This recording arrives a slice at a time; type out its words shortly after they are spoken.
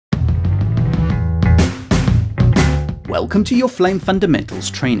Welcome to your Flame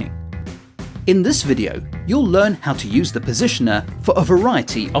Fundamentals training. In this video, you'll learn how to use the positioner for a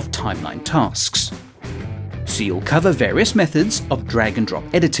variety of timeline tasks. So you'll cover various methods of drag and drop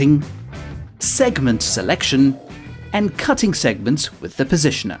editing, segment selection, and cutting segments with the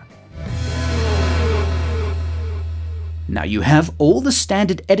positioner. Now you have all the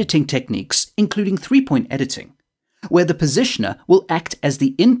standard editing techniques, including 3-point editing, where the positioner will act as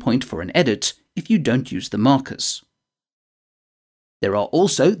the endpoint for an edit if you don't use the markers. There are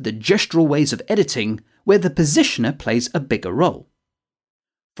also the gestural ways of editing, where the positioner plays a bigger role.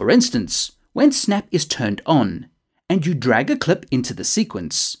 For instance, when snap is turned on and you drag a clip into the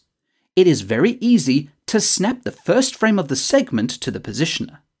sequence, it is very easy to snap the first frame of the segment to the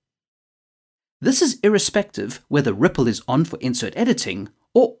positioner. This is irrespective whether ripple is on for insert editing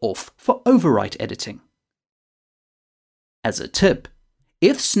or off for overwrite editing. As a tip,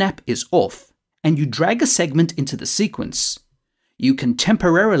 if snap is off and you drag a segment into the sequence, you can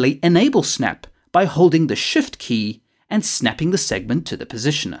temporarily enable snap by holding the Shift key and snapping the segment to the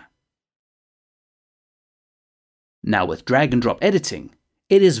positioner. Now with drag and drop editing,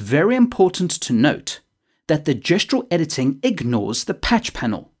 it is very important to note that the gestural editing ignores the patch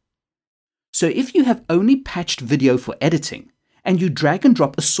panel. So if you have only patched video for editing and you drag and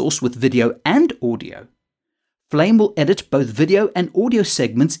drop a source with video and audio, Flame will edit both video and audio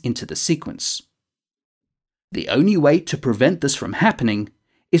segments into the sequence. The only way to prevent this from happening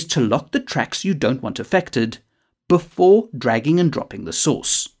is to lock the tracks you don't want affected before dragging and dropping the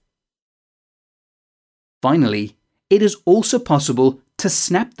source. Finally, it is also possible to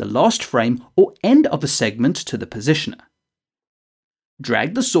snap the last frame or end of a segment to the positioner.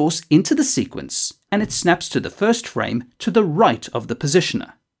 Drag the source into the sequence and it snaps to the first frame to the right of the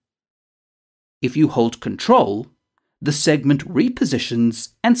positioner. If you hold Ctrl, the segment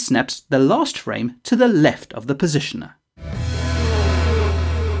repositions and snaps the last frame to the left of the positioner.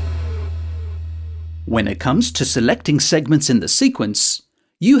 When it comes to selecting segments in the sequence,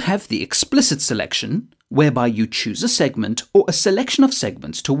 you have the explicit selection, whereby you choose a segment or a selection of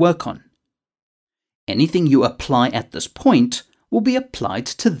segments to work on. Anything you apply at this point will be applied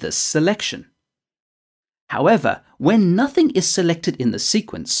to this selection. However, when nothing is selected in the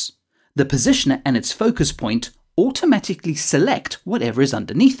sequence, the positioner and its focus point automatically select whatever is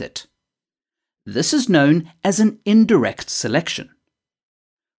underneath it. This is known as an indirect selection.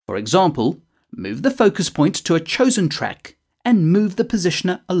 For example, move the focus point to a chosen track and move the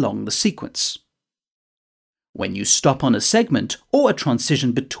positioner along the sequence. When you stop on a segment or a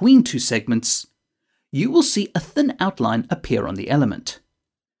transition between two segments, you will see a thin outline appear on the element.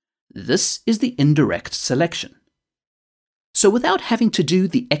 This is the indirect selection. So without having to do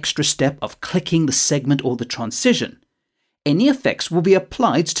the extra step of clicking the segment or the transition, any effects will be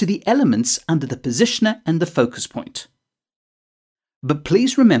applied to the elements under the positioner and the focus point. But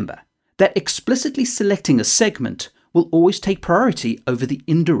please remember that explicitly selecting a segment will always take priority over the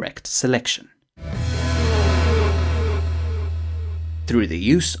indirect selection. Through the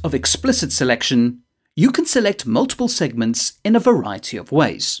use of explicit selection, you can select multiple segments in a variety of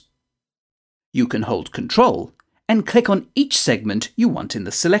ways. You can hold Ctrl and click on each segment you want in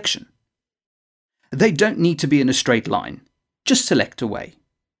the selection. They don't need to be in a straight line, just select away.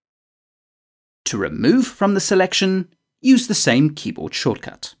 To remove from the selection, use the same keyboard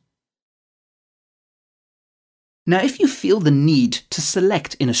shortcut. Now if you feel the need to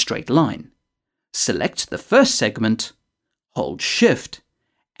select in a straight line, select the first segment, hold Shift,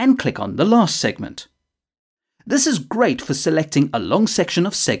 and click on the last segment. This is great for selecting a long section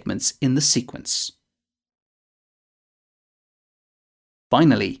of segments in the sequence.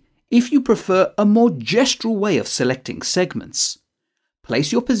 Finally, if you prefer a more gestural way of selecting segments,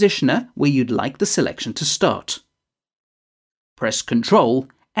 place your positioner where you'd like the selection to start. Press Ctrl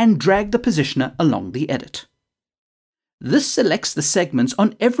and drag the positioner along the edit. This selects the segments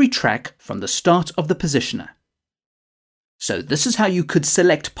on every track from the start of the positioner. So this is how you could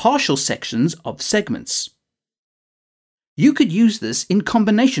select partial sections of segments. You could use this in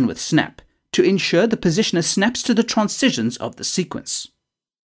combination with snap to ensure the positioner snaps to the transitions of the sequence.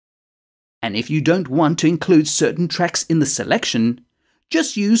 And if you don't want to include certain tracks in the selection,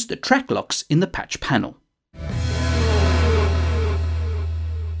 just use the track locks in the patch panel.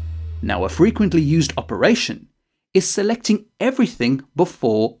 Now, a frequently used operation is selecting everything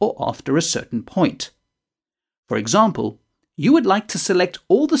before or after a certain point. For example, you would like to select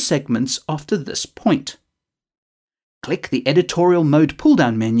all the segments after this point. Click the Editorial Mode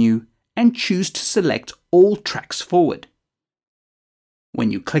pull-down menu and choose to select all tracks forward. When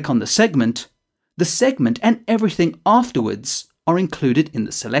you click on the segment and everything afterwards are included in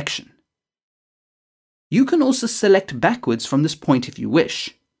the selection. You can also select backwards from this point if you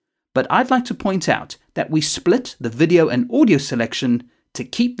wish, but I'd like to point out that we split the video and audio selection to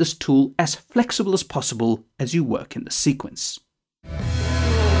keep this tool as flexible as possible as you work in the sequence.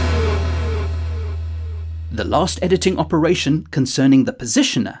 The last editing operation concerning the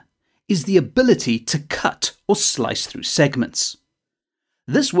positioner is the ability to cut or slice through segments.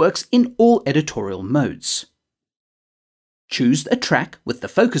 This works in all editorial modes. Choose a track with the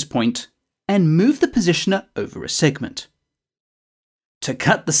focus point and move the positioner over a segment. To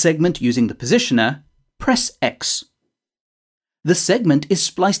cut the segment using the positioner, press X. The segment is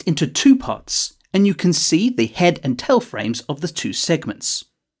spliced into two parts, and you can see the head and tail frames of the two segments.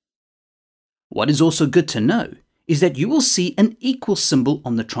 What is also good to know is that you will see an equal symbol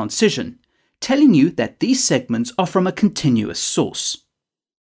on the transition, telling you that these segments are from a continuous source.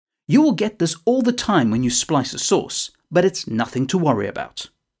 You will get this all the time when you splice a source, but it's nothing to worry about.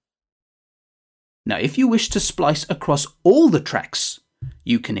 Now, if you wish to splice across all the tracks,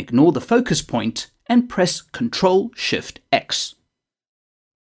 you can ignore the focus point and press Ctrl-Shift-X.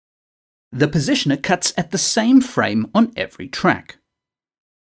 The positioner cuts at the same frame on every track.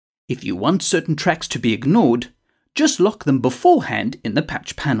 If you want certain tracks to be ignored, just lock them beforehand in the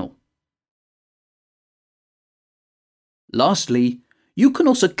patch panel. Lastly, you can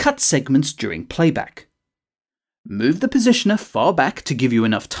also cut segments during playback. Move the positioner far back to give you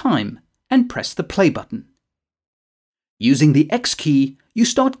enough time and press the play button. Using the X key, you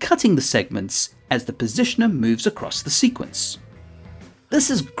start cutting the segments as the positioner moves across the sequence. This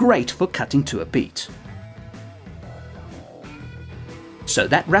is great for cutting to a beat. So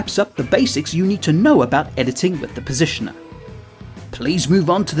that wraps up the basics you need to know about editing with the positioner. Please move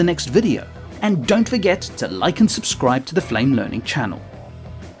on to the next video, and don't forget to like and subscribe to the Flame Learning channel.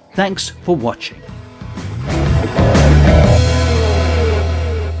 Thanks for watching.